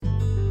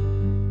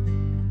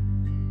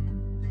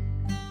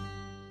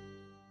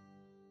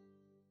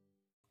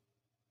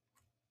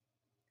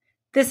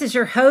This is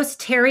your host,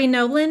 Terry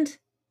Noland,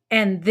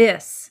 and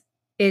this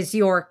is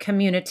your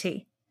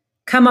community.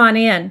 Come on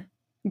in,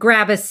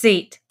 grab a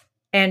seat,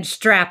 and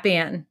strap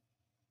in.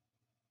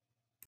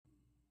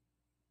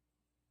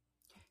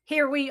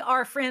 Here we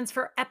are, friends,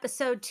 for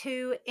episode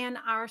 2 in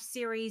our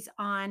series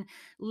on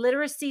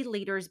literacy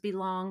leaders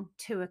belong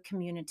to a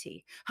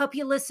community. Hope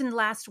you listened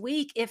last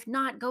week. If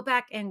not, go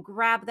back and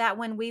grab that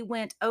when we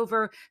went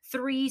over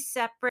 3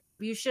 separate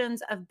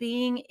attributions of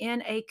being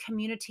in a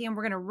community. And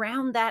we're going to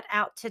round that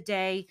out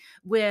today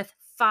with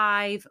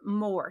 5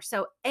 more.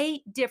 So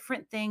 8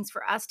 different things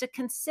for us to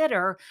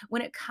consider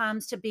when it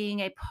comes to being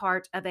a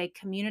part of a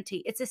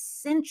community. It's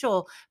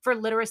essential for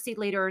literacy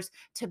leaders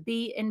to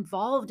be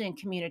involved in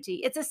community.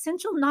 It's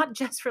essential not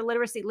just for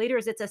literacy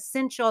leaders, it's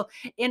essential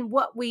in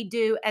what we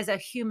do as a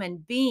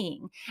human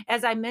being.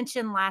 As I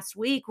mentioned last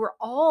week, we're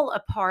all a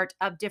part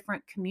of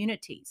different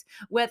communities,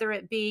 whether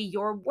it be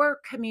your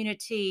work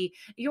community,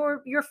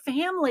 your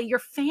family. Your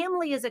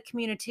family is a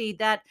community,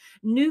 that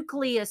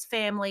nucleus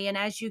family. And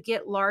as you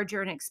get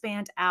larger and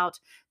expand out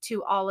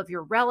to all of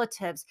your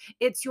relatives,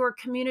 it's your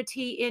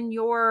community in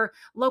your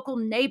local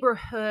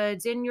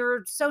neighborhoods, in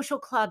your social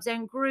clubs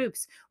and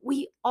groups.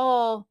 We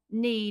all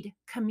need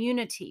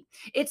community.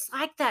 It's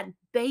like that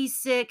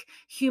basic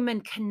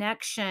human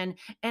connection,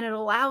 and it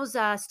allows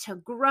us to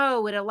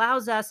grow. It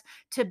allows us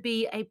to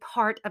be a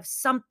part of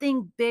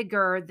something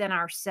bigger than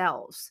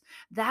ourselves.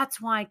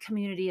 That's why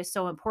community is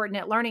so important.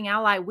 At Learning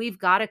Ally, we've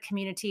got a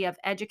community of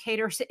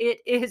educators. It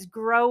is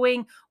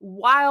growing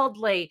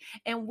wildly,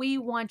 and we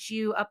want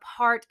you a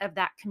part of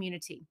that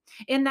community.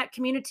 In that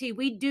community,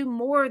 we do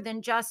more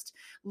than just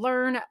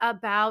learn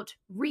about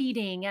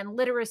reading and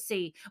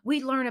literacy.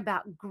 We learn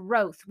about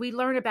growth. We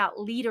learn about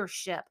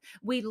leadership.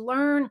 We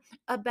learn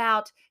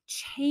about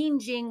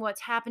changing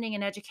what's happening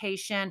in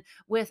education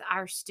with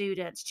our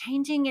students,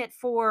 changing it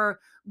for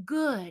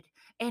good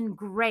and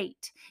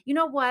great. You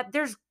know what?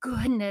 There's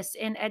goodness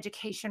in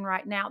education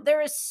right now.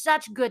 There is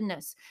such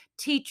goodness.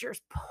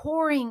 Teachers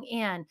pouring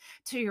in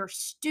to your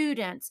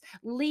students,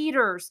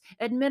 leaders,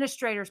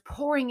 administrators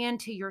pouring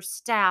into your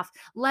staff.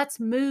 Let's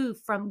move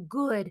from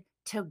good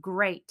to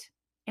great.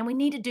 And we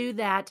need to do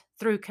that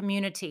through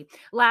community.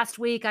 Last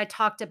week, I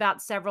talked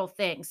about several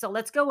things. So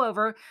let's go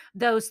over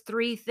those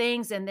 3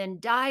 things and then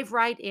dive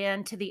right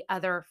into the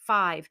other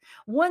 5.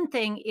 One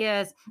thing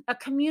is a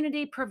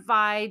community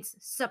provides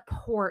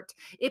support,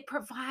 it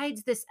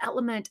provides this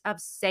element of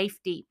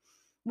safety.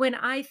 When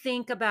I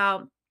think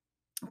about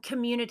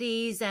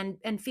communities and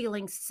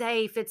feeling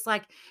safe, it's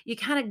like you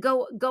kind of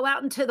go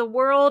out into the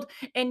world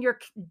and you're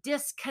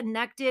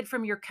disconnected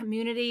from your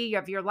community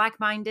of your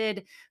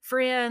like-minded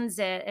friends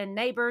and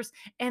neighbors,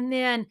 and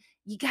then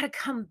you got to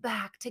come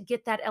back to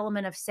get that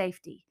element of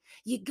safety.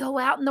 You go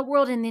out in the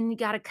world and then you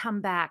got to come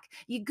back.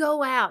 You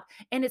go out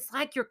and it's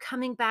like you're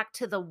coming back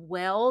to the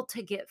well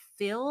to get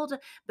filled,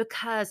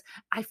 because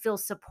I feel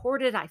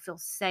supported, I feel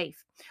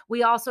safe.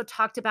 We also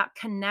talked about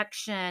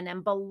connection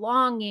and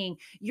belonging.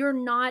 You're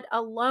not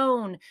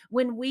alone.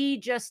 When we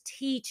just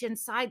teach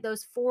inside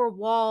those 4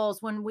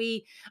 walls, when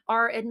we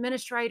are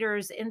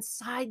administrators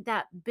inside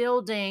that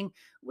building,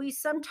 we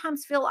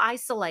sometimes feel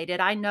isolated.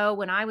 I know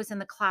when I was in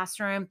the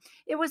classroom,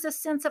 it was a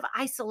sense of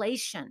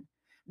isolation,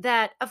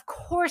 that of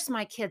course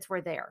my kids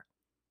were there,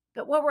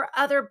 but what were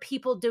other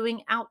people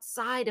doing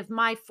outside of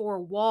my 4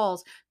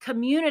 walls?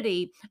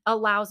 Community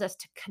allows us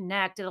to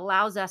connect. It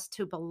allows us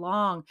to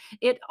belong.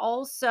 It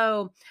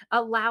also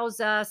allows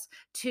us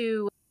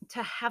to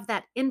have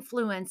that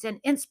influence and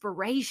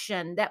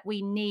inspiration that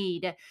we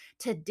need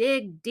to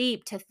dig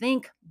deep, to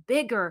think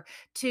bigger,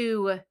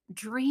 to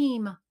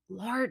dream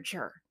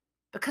larger,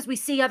 because we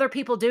see other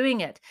people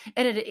doing it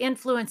and it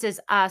influences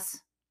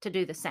us to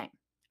do the same.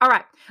 All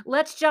right,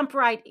 let's jump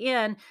right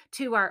in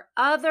to our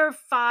other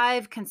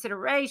 5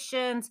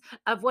 considerations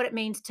of what it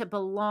means to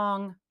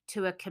belong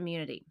to a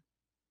community.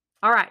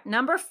 All right,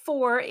 number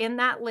 4 in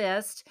that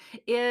list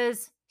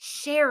is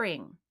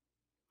sharing.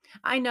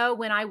 I know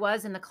when I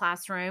was in the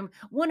classroom,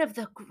 one of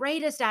the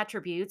greatest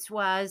attributes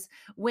was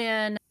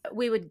when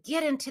we would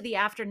get into the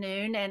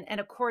afternoon, and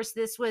of course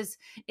this was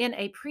in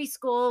a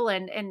preschool,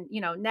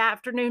 and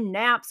afternoon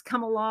naps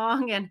come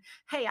along, and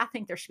hey, I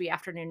think there should be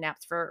afternoon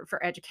naps for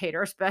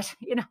educators, but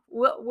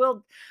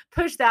we'll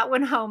push that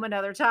one home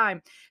another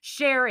time.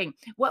 Sharing.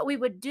 What we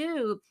would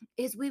do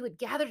is we would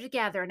gather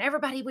together and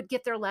everybody would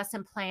get their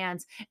lesson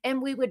plans,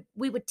 and we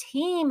would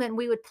team and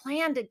we would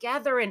plan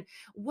together, and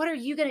what are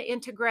you going to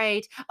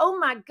integrate? Oh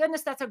my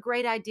goodness, that's a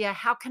great idea.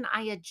 How can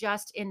I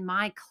adjust in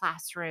my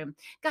classroom?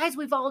 Guys,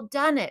 we've all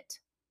done it.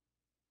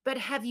 But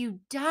have you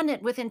done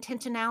it with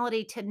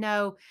intentionality to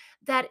know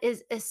that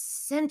is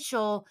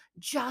essential,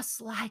 just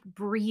like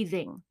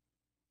breathing?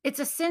 It's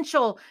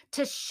essential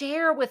to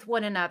share with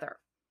one another.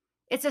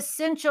 It's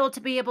essential to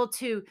be able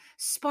to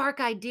spark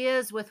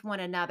ideas with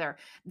one another.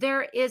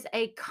 There is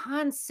a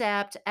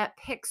concept at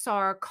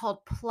Pixar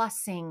called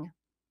plussing.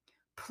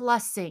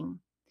 Plussing.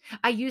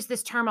 I use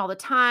this term all the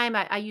time.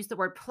 I use the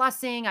word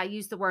plussing. I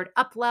use the word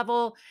up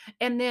level.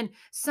 And then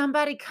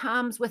somebody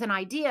comes with an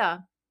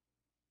idea,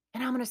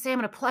 and I'm going to say, I'm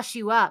going to plush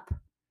you up.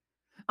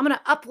 I'm going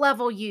to up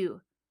level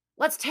you.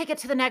 Let's take it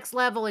to the next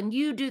level. And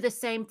you do the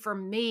same for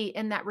me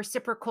in that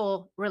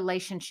reciprocal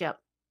relationship.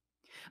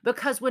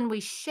 Because when we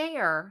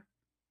share,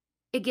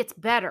 it gets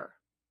better.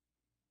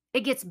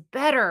 It gets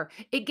better.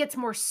 It gets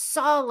more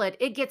solid.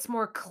 It gets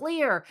more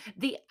clear.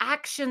 The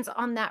actions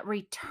on that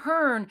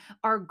return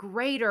are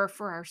greater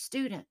for our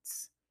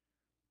students.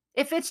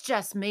 If it's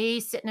just me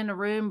sitting in a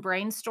room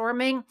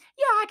brainstorming,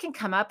 yeah, I can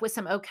come up with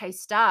some okay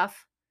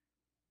stuff.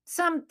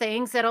 Some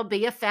things that'll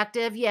be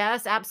effective.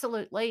 Yes,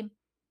 absolutely.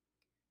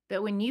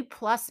 But when you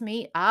plus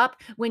me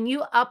up, when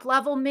you up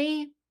level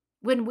me,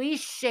 when we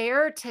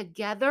share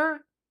together,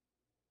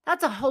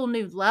 that's a whole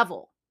new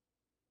level.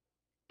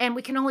 And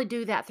we can only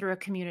do that through a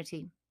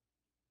community.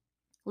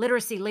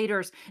 Literacy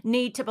leaders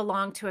need to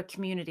belong to a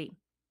community.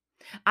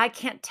 I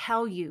can't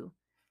tell you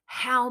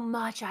how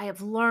much I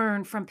have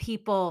learned from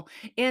people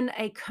in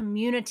a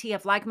community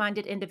of like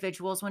minded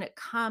individuals when it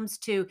comes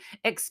to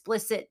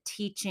explicit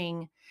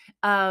teaching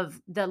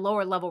of the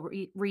lower level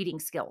reading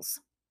skills.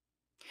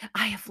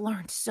 I have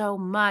learned so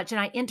much, and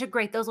I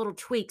integrate those little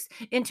tweaks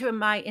into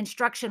my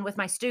instruction with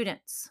my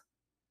students.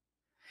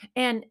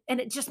 And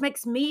it just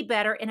makes me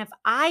better. And if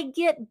I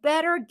get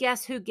better,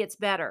 guess who gets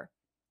better?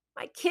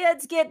 My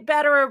kids get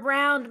better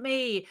around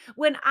me.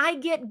 When I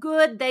get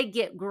good, they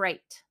get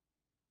great.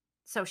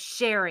 So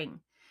sharing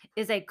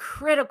is a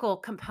critical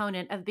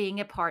component of being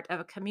a part of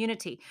a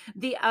community.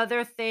 The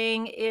other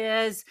thing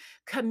is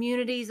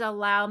communities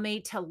allow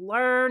me to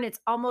learn. It's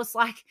almost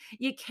like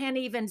you can't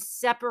even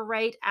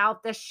separate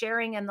out the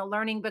sharing and the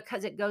learning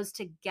because it goes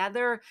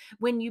together.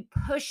 When you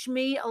push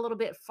me a little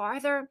bit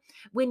farther,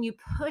 when you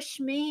push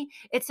me,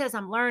 it says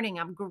I'm learning,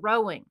 I'm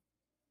growing.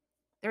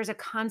 There's a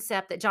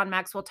concept that John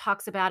Maxwell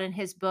talks about in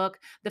his book,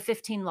 The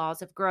 15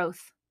 Laws of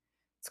Growth.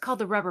 It's called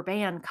the rubber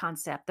band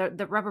concept,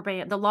 the rubber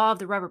band, the law of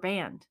the rubber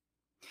band.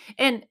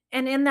 And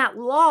in that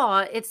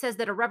law, it says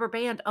that a rubber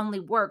band only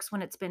works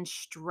when it's been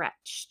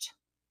stretched.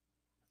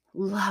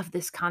 Love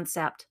this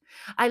concept.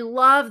 I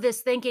love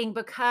this thinking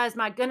because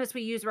my goodness,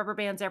 we use rubber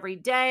bands every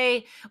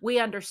day. We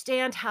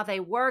understand how they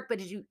work, but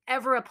did you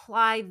ever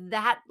apply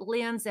that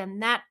lens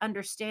and that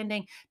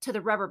understanding to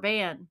the rubber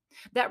band?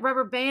 That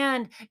rubber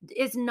band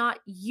is not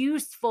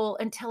useful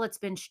until it's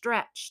been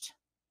stretched.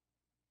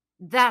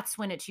 That's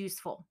when it's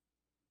useful.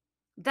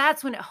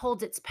 That's when it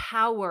holds its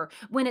power,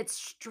 when it's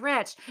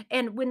stretched.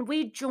 And when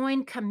we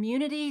join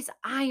communities,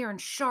 iron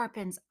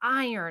sharpens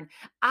iron.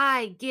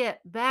 I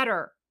get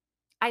better.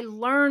 I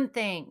learn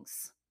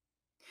things.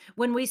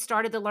 When we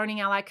started the Learning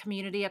Ally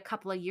community a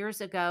couple of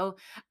years ago,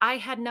 I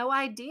had no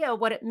idea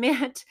what it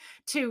meant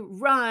to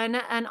run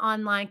an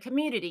online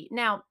community.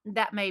 Now,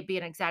 that may be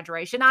an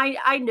exaggeration.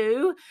 I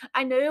knew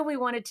we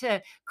wanted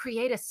to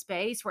create a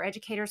space where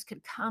educators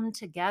could come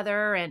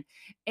together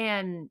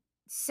and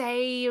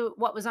say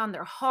what was on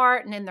their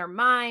heart and in their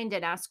mind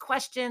and ask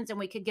questions, and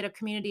we could get a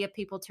community of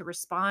people to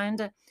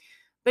respond.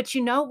 But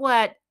you know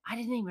what? I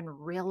didn't even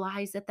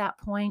realize at that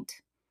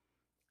point.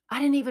 I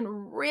didn't even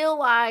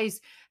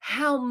realize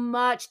how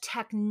much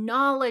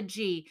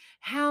technology,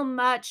 how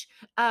much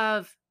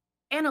of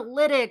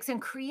analytics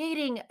and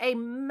creating a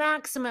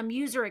maximum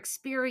user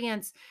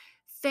experience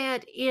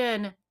fed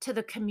in to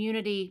the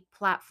community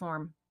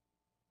platform.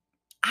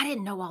 I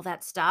didn't know all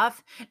that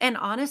stuff. And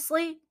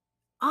honestly,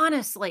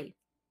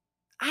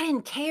 I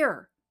didn't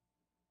care.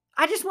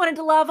 I just wanted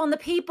to love on the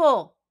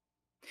people.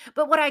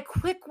 But what I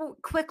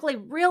quickly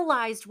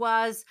realized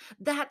was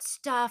that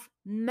stuff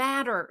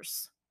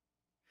matters.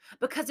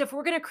 Because if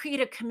we're going to create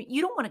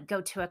you don't want to go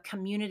to a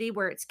community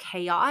where it's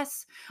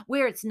chaos,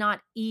 where it's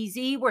not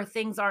easy, where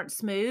things aren't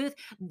smooth.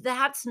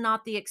 That's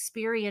not the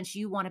experience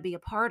you want to be a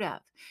part of.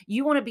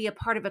 You want to be a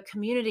part of a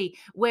community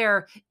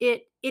where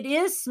it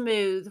is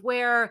smooth,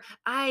 where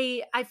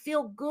I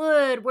feel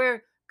good,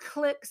 where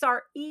clicks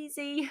are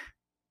easy,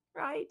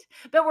 right?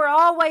 But we're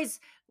always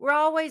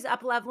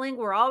up leveling,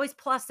 we're always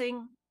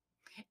plussing,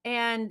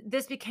 and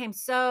this became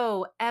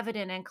so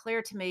evident and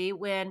clear to me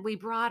when we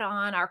brought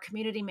on our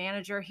community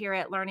manager here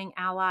at Learning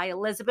Ally,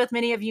 Elizabeth.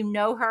 Many of you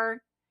know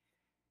her,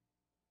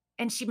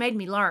 and she made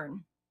me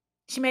learn.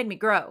 She made me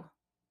grow.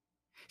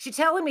 She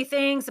telling me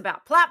things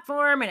about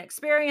platform and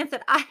experience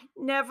that I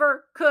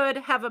never could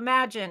have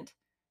imagined.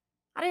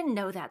 I didn't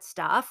know that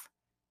stuff.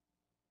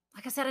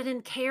 Like I said, I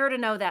didn't care to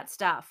know that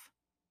stuff.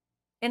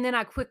 And then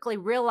I quickly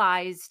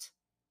realized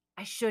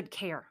I should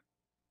care.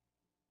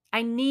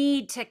 I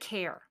need to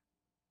care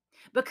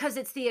because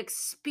it's the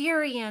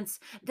experience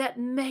that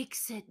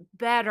makes it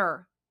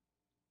better.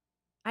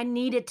 I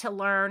needed to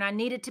learn. I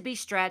needed to be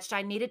stretched.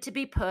 I needed to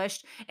be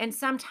pushed. And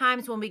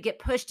sometimes when we get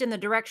pushed in the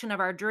direction of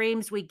our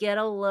dreams, we get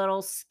a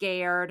little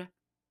scared.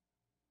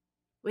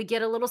 We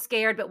get a little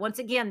scared. But once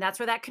again, that's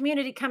where that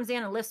community comes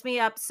in and lifts me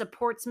up,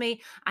 supports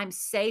me. I'm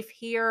safe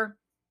here.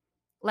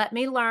 Let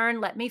me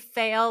learn. Let me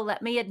fail.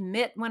 Let me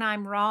admit when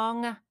I'm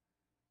wrong.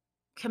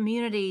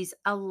 Communities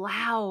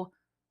allow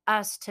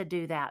us to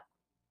do that.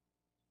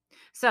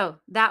 So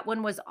that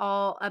one was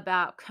all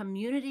about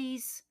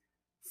communities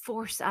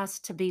force us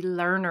to be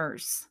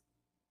learners.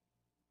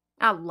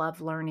 I love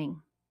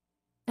learning,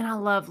 and I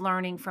love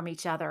learning from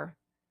each other.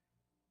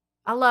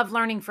 I love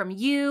learning from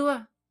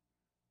you.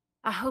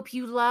 I hope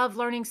you love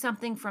learning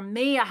something from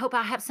me. I hope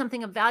I have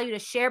something of value to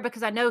share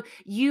because I know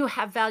you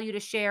have value to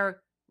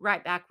share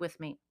right back with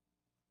me.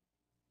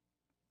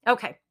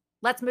 Okay,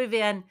 let's move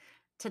in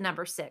to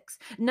number 6.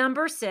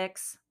 Number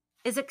 6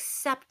 is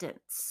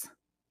acceptance.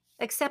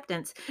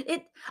 Acceptance.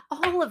 It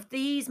All of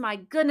these, my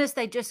goodness,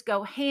 they just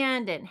go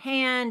hand in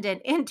hand and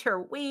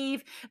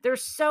interweave.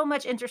 There's so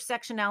much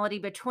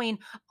intersectionality between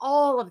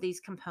all of these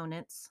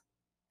components.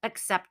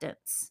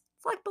 Acceptance.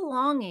 It's like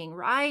belonging,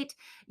 right?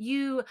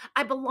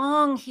 I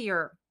belong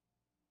here.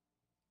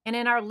 And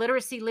in our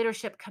literacy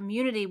leadership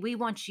community, we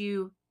want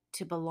you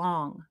to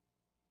belong.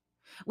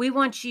 We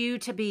want you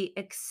to be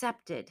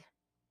accepted.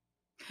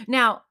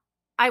 Now,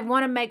 I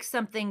want to make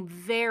something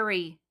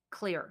very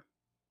clear.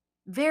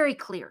 Very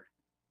clear.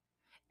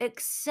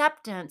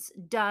 Acceptance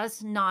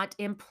does not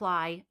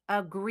imply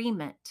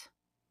agreement.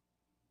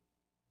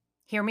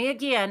 Hear me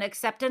again.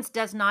 Acceptance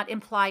does not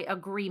imply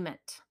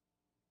agreement.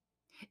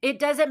 It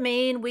doesn't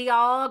mean we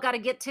all got to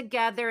get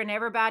together and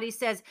everybody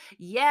says,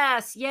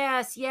 yes,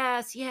 yes,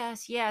 yes,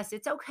 yes, yes.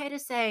 It's okay to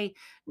say,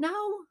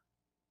 no,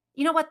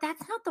 you know what?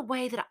 That's not the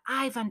way that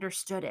I've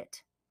understood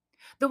it.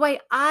 The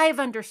way I've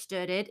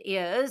understood it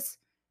is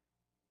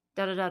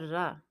da da da da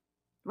da.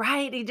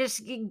 Right?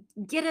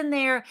 Get in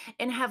there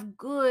and have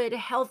good,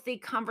 healthy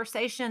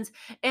conversations.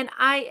 And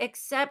I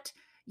accept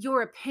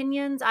your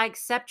opinions. I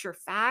accept your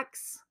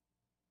facts.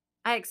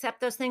 I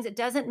accept those things. It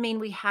doesn't mean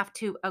we have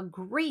to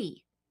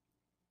agree,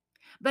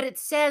 but it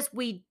says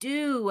we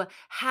do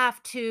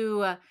have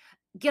to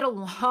get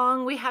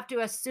along. We have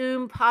to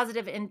assume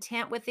positive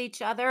intent with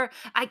each other.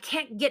 I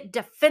can't get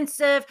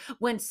defensive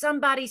when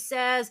somebody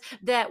says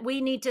that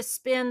we need to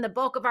spend the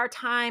bulk of our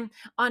time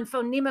on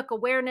phonemic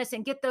awareness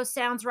and get those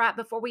sounds right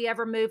before we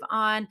ever move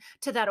on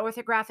to that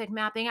orthographic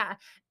mapping.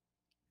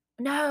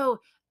 No,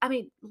 I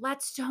mean,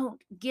 let's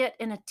don't get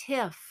in a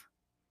tiff.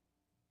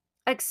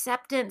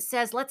 Acceptance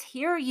says, let's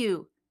hear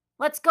you.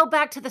 Let's go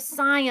back to the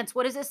science.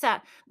 What is this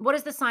at? What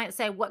does the science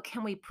say? What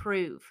can we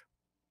prove?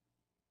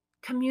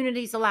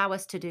 Communities allow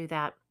us to do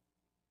that.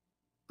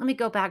 Let me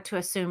go back to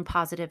assume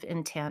positive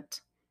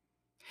intent.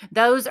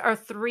 Those are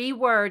 3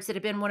 words that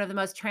have been one of the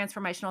most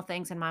transformational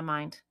things in my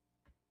mind.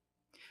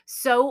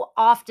 So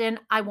often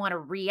I want to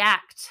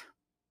react.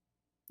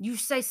 You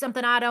say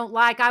something I don't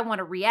like, I want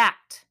to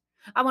react.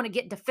 I want to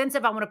get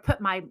defensive. I want to put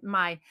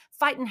my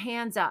fighting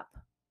hands up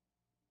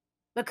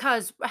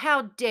because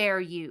how dare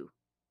you?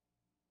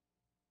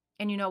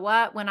 And you know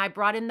what? When I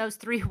brought in those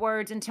 3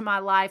 words into my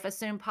life,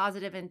 assume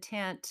positive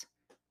intent,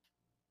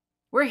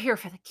 we're here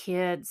for the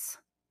kids.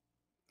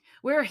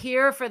 We're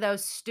here for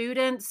those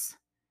students,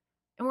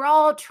 and we're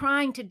all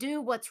trying to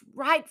do what's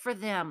right for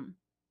them.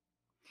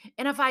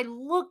 And if I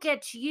look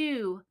at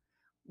you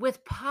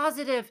with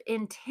positive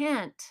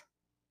intent,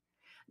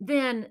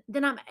 then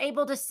I'm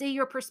able to see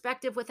your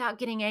perspective without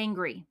getting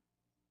angry.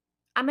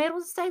 I'm able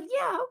to say,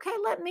 "Yeah, okay,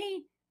 let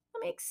me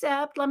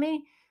accept. Let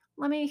me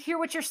hear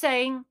what you're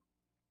saying.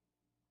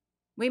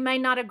 We may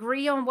not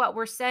agree on what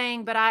we're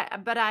saying, but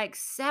I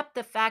accept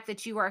the fact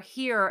that you are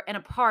here and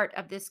a part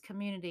of this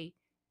community.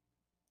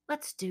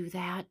 Let's do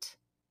that.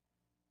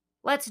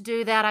 Let's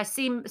do that." I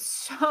see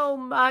so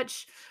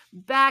much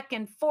back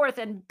and forth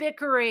and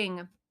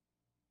bickering.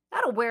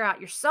 That'll wear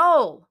out your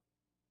soul.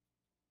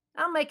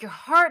 That'll make your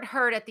heart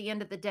hurt at the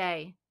end of the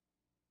day.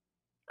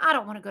 I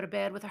don't want to go to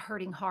bed with a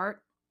hurting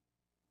heart.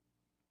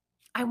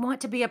 I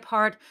want to be a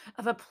part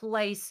of a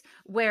place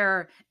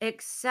where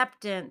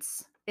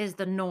acceptance is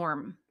the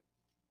norm.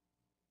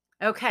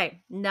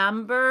 Okay,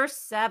 number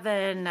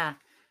 7.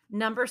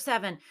 Number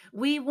 7,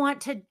 we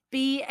want to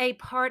be a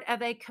part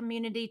of a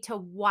community to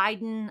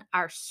widen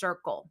our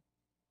circle.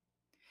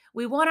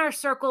 We want our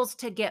circles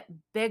to get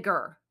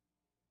bigger.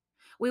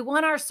 We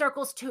want our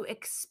circles to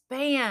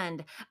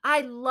expand.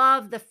 I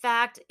love the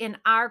fact in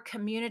our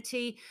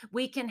community,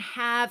 we can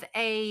have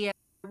a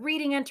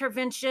reading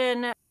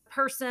intervention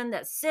person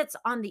that sits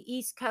on the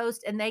East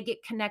Coast and they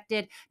get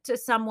connected to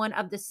someone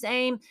of the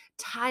same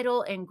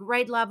title and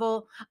grade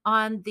level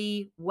on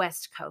the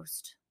West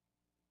Coast.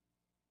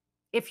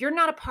 If you're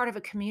not a part of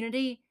a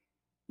community,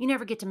 you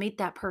never get to meet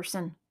that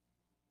person.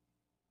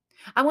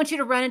 I want you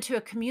to run into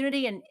a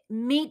community and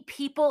meet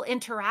people,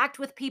 interact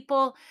with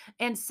people,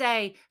 and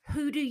say,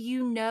 who do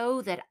you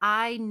know that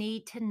I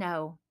need to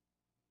know?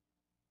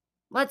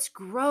 Let's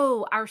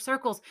grow our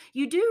circles.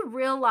 You do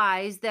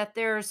realize that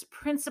there's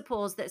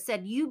principles that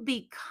said you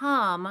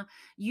become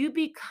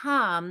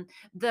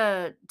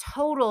the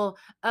total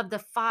of the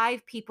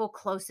 5 people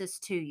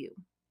closest to you.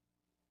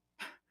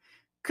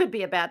 Could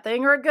be a bad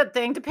thing or a good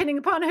thing, depending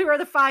upon who are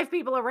the 5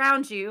 people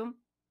around you.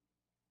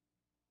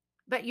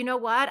 But you know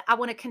what? I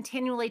want to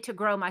continually to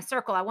grow my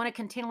circle. I want to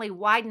continually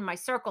widen my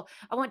circle.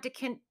 I want to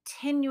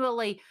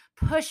continually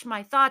push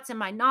my thoughts and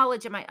my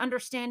knowledge and my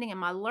understanding and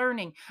my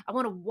learning. I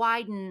want to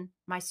widen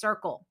my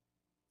circle.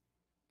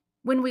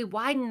 When we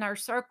widen our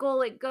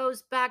circle, it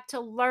goes back to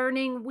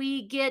learning.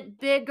 We get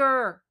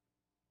bigger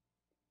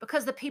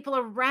because the people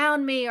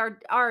around me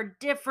are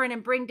different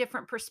and bring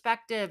different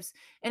perspectives,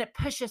 and it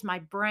pushes my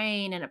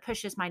brain and it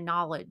pushes my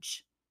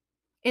knowledge.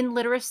 In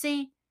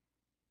literacy,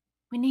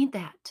 we need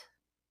that.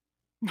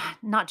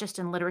 Not just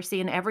in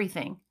literacy, in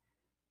everything.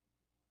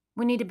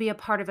 We need to be a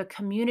part of a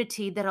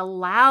community that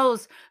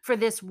allows for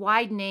this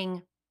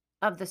widening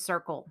of the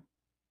circle.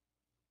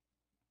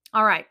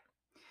 All right,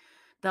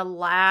 the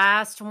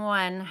last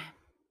one,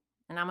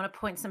 and I'm going to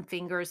point some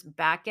fingers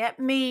back at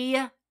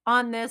me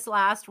on this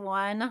last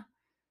one.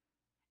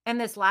 And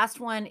this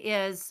last one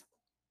is,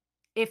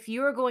 if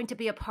you're going to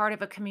be a part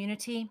of a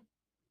community,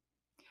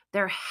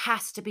 there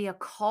has to be a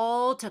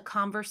call to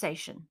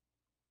conversation.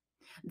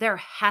 There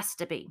has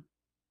to be.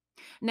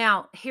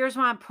 Now, here's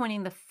why I'm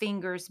pointing the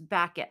fingers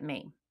back at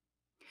me,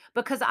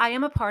 because I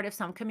am a part of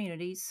some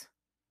communities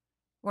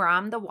where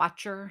I'm the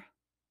watcher,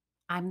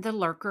 I'm the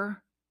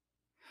lurker,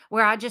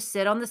 where I just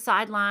sit on the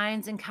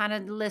sidelines and kind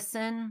of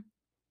listen,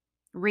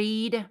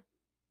 read,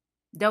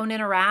 don't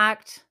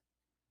interact,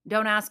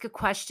 don't ask a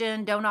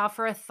question, don't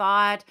offer a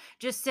thought,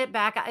 just sit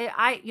back.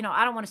 I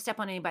don't want to step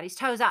on anybody's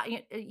toes.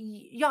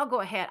 Y'all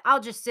go ahead. I'll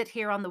just sit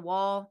here on the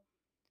wall,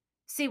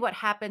 see what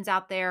happens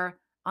out there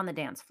on the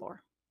dance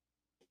floor.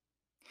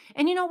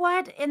 And you know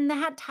what? In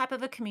that type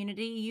of a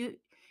community,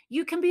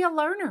 you can be a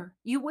learner.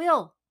 You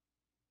will.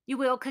 You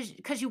will,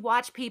 because you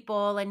watch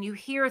people and you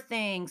hear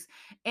things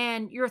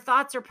and your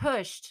thoughts are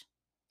pushed.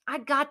 I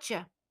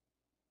gotcha.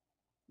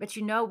 But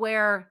you know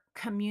where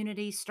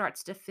community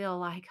starts to feel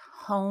like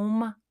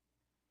home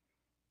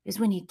is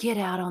when you get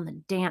out on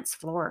the dance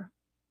floor,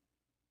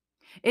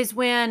 is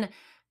when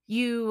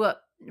you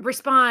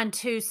respond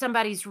to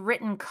somebody's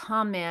written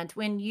comment,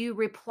 when you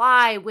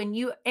reply, when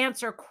you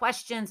answer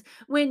questions,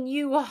 when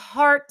you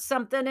heart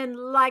something and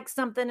like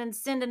something and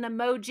send an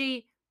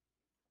emoji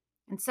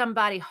and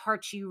somebody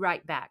hearts you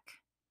right back.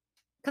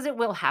 Because it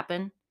will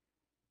happen.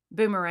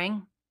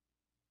 Boomerang.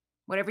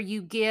 Whatever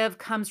you give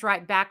comes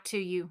right back to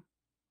you.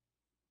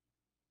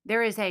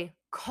 There is a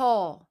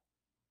call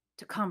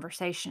to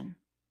conversation.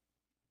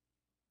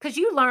 Because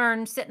you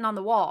learn sitting on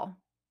the wall,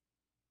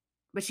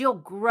 but you'll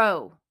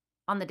grow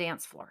on the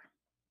dance floor.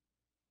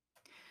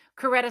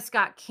 Coretta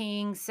Scott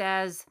King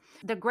says,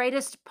 the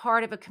greatest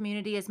part of a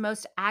community is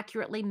most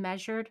accurately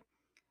measured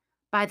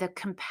by the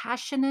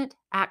compassionate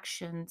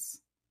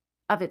actions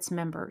of its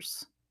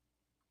members.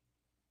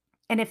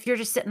 And if you're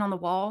just sitting on the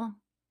wall,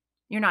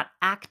 you're not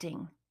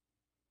acting.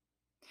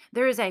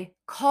 There is a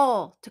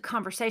call to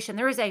conversation.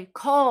 There is a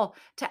call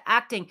to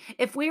acting.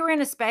 If we were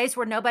in a space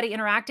where nobody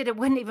interacted, it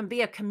wouldn't even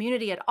be a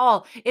community at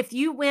all. If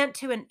you went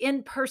to an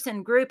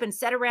in-person group and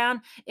sat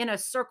around in a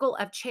circle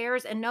of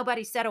chairs and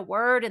nobody said a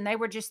word and they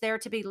were just there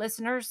to be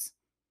listeners,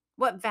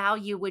 what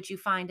value would you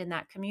find in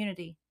that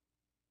community?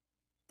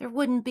 There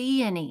wouldn't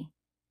be any.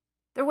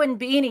 There wouldn't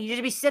be any. You'd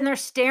just be sitting there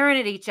staring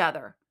at each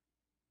other.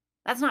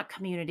 That's not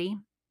community.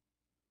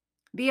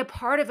 Be a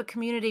part of a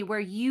community where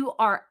you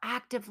are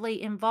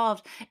actively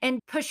involved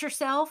and push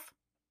yourself.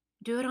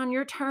 Do it on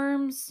your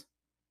terms.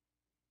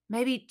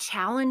 Maybe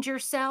challenge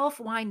yourself.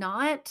 Why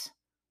not?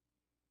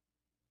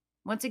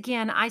 Once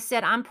again, I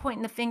said I'm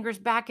pointing the fingers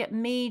back at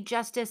me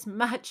just as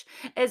much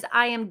as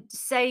I am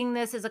saying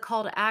this as a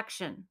call to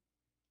action,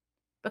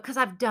 because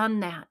I've done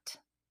that.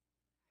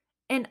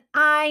 And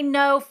I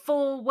know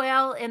full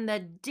well in the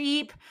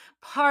deep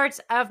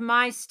parts of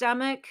my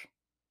stomach,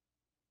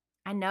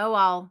 I know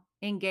I'll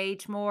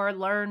engage more,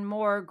 learn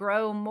more,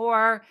 grow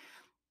more,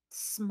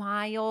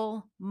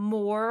 smile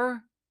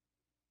more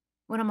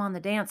when I'm on the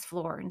dance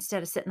floor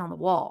instead of sitting on the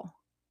wall.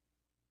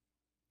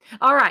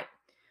 All right.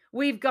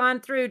 We've gone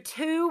through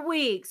 2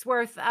 weeks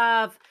worth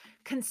of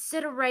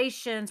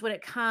considerations when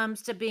it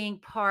comes to being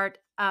part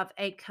of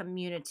a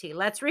community.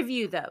 Let's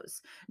review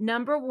those.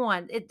 Number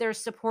 1, there's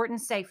support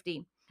and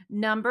safety.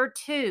 Number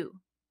 2,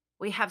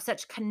 we have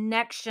such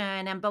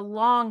connection and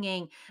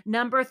belonging.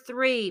 Number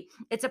 3,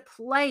 it's a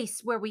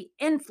place where we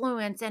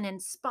influence and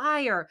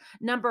inspire.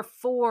 Number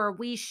 4,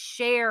 we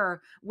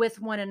share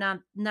with one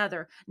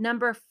another.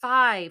 Number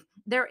 5,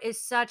 there is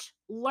such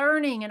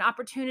learning and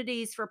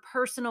opportunities for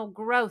personal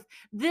growth.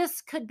 This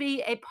could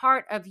be a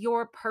part of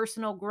your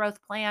personal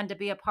growth plan to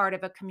be a part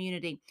of a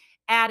community.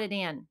 Add it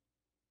in.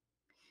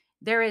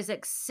 There is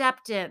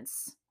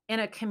acceptance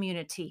in a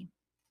community.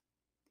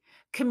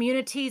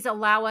 Communities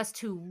allow us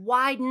to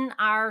widen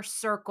our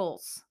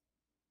circles.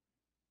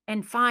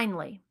 And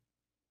finally,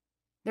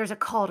 there's a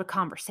call to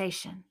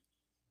conversation.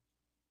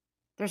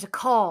 There's a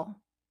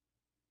call.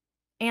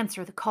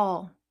 Answer the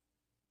call.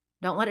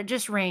 Don't let it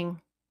just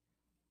ring.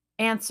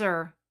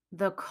 Answer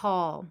the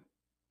call.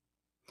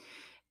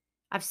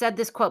 I've said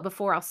this quote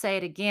before, I'll say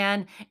it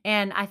again.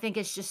 And I think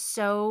it's just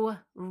so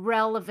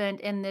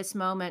relevant in this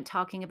moment,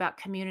 talking about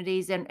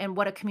communities and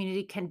what a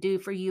community can do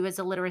for you as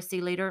a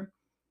literacy leader.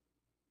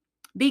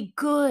 Be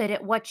good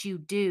at what you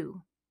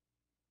do.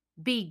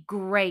 Be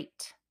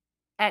great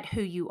at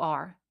who you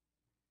are.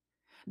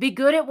 Be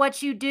good at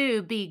what you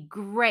do. Be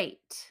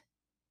great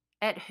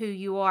at who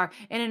you are.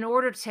 And in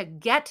order to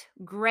get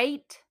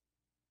great,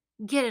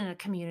 get in a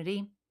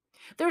community.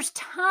 There's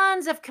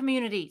tons of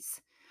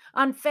communities.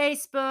 on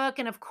Facebook.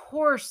 And of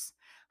course,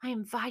 I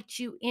invite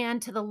you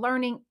into the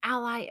Learning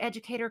Ally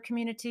Educator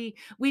community.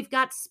 We've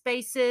got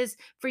spaces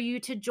for you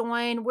to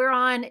join. We're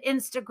on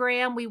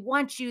Instagram. We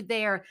want you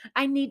there.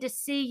 I need to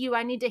see you.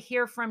 I need to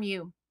hear from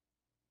you.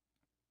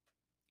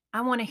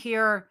 I want to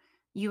hear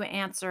you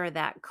answer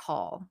that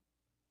call.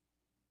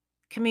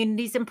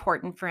 Community is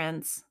important,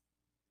 friends.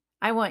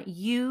 I want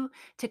you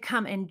to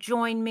come and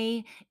join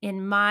me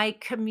in my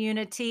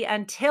community.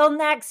 Until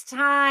next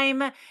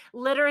time,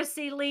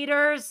 literacy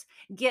leaders,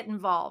 get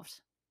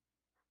involved.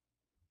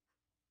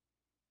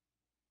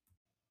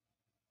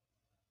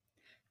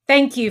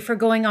 Thank you for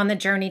going on the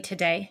journey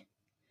today.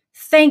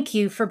 Thank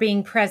you for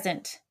being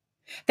present.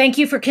 Thank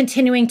you for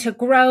continuing to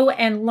grow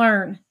and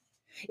learn.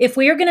 If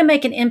we are going to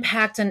make an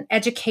impact on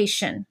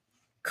education,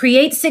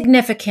 create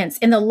significance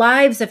in the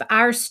lives of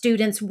our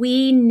students,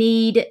 we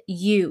need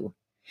you.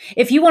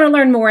 If you want to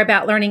learn more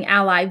about Learning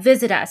Ally,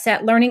 visit us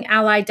at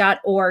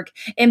learningally.org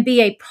and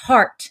be a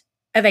part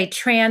of a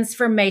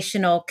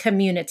transformational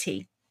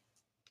community.